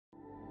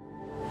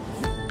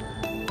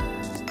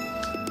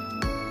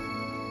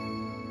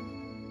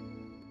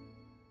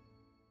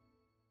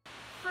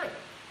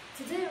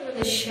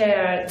to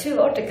share two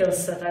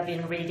articles that I've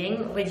been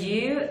reading with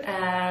you.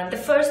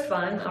 The first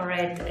one I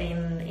read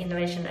in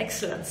Innovation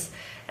Excellence,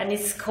 and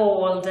it's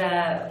called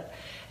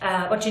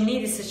What You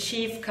Need is a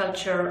Chief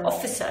Culture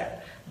Officer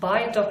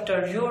by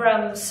Dr.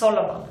 Yoram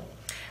Solomon.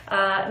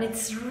 And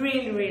it's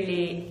really,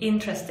 really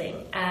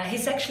interesting.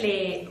 He's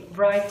actually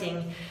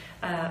writing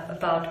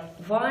about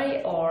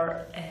why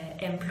are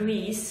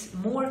employees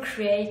more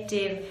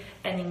creative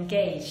and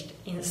engaged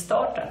in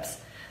startups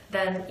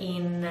than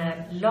in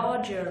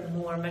larger,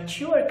 more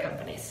mature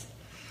companies.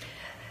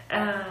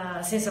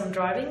 Since I'm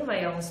driving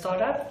my own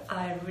startup,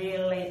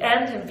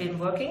 and have been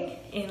working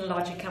in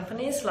larger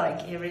companies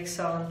like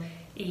Ericsson,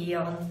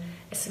 Eon,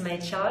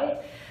 SMHI,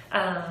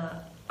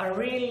 I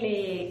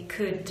really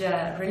could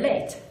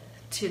relate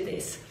to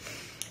this.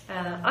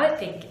 I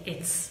think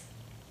it's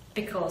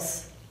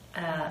because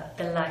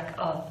the lack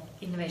of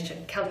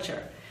innovation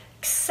culture,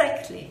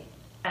 exactly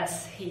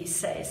as he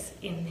says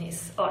in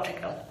his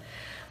article.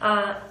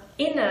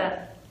 In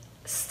a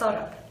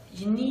startup,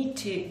 you need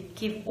to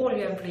give all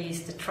your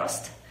employees the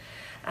trust.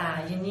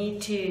 You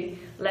need to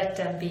let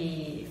them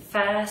be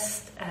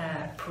fast,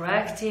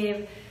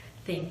 proactive,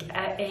 think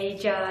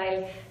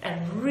agile,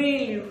 and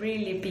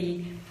really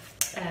be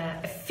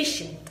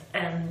efficient,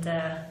 and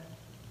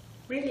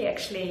really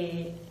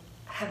actually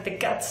have the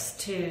guts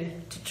to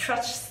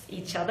trust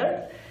each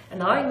other.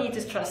 And I need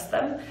to trust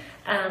them,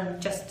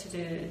 and just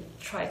to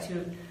try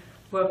to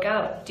work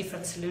out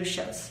different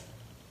solutions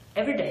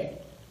every day,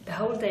 the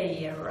whole day,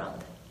 year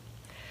round.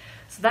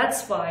 So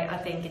that's why I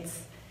think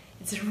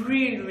it's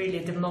really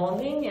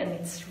demanding, and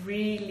it's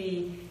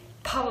really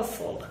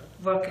powerful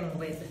working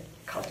with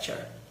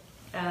culture.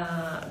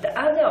 The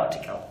other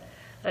article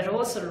that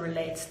also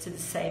relates to the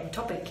same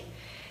topic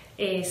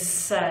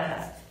is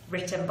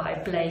written by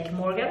Blake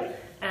Morgan,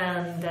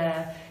 and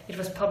it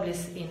was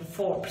published in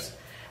Forbes.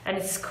 And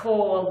it's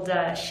called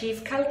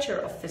Chief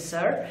Culture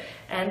Officer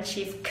and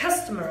Chief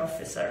Customer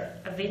Officer,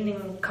 a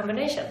winning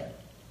combination.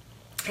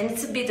 And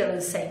it's a bit of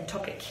the same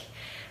topic.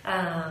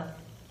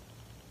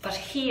 But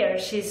here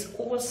she's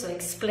also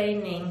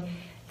explaining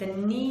the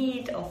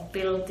need of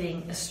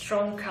building a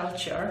strong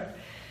culture,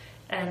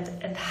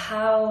 and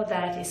how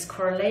that is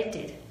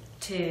correlated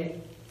to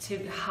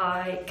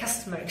high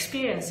customer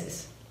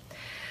experiences.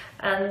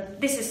 And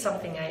this is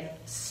something I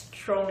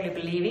strongly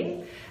believe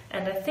in,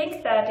 and I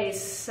think that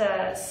is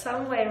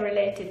some way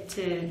related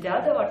to the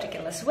other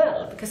article as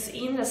well, because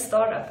in a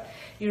startup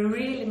you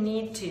really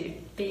need to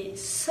be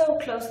so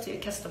close to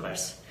your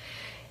customers.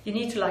 You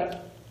need to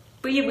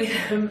be with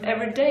them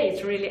every day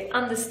to really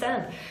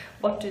understand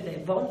what do they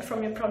want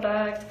from your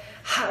product,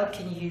 how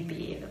can you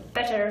be even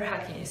better, how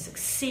can you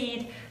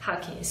succeed, how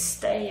can you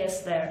stay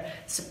as their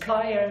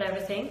supplier and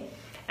everything.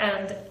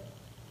 And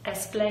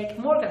as Blake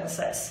Morgan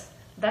says,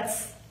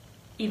 that's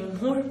even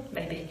more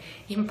maybe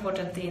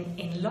important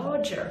in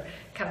larger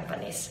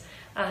companies,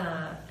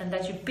 and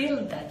that you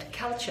build that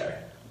culture,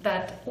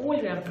 that all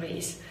your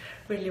employees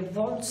really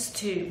wants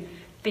to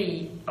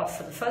be,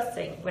 for the first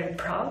thing, very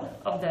proud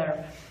of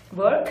their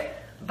work,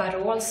 but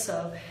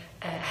also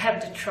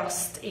have the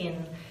trust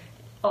in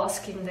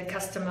asking the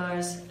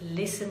customers,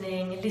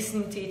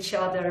 listening to each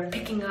other,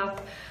 picking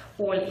up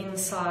all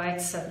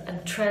insights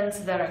and trends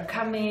that are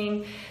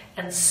coming,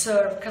 and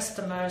serve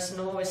customers, and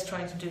always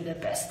trying to do their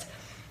best.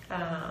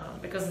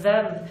 Because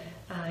then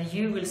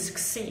you will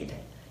succeed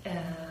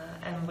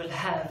and will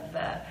have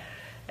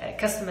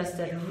customers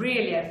that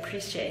really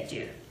appreciate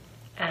you,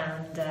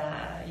 and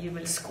you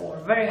will score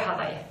very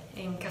high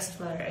in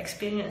customer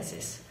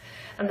experiences.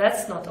 And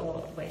that's not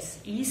always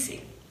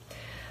easy.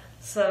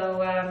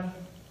 So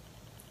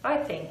I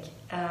think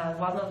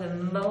one of the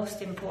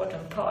most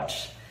important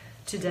parts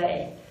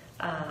today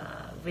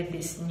with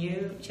this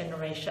new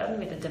generation,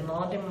 with the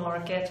demanding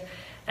market,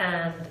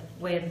 and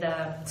with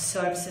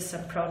services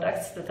and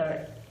products that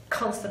are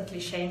constantly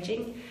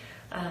changing,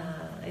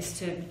 is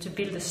to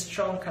build a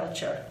strong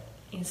culture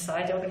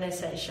inside the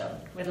organization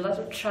with a lot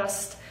of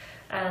trust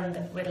and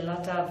with a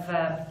lot of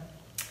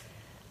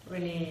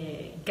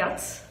really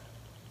guts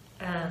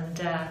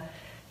and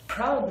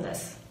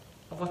proudness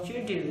of what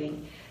you're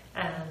doing,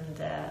 and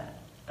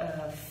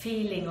a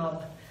feeling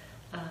of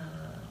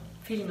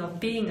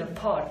being a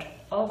part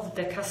of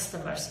the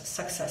customer's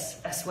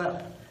success as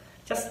well.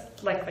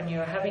 Just like when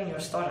you're having your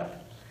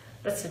startup,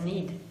 that's a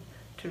need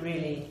to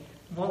really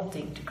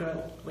wanting to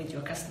grow with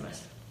your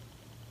customers.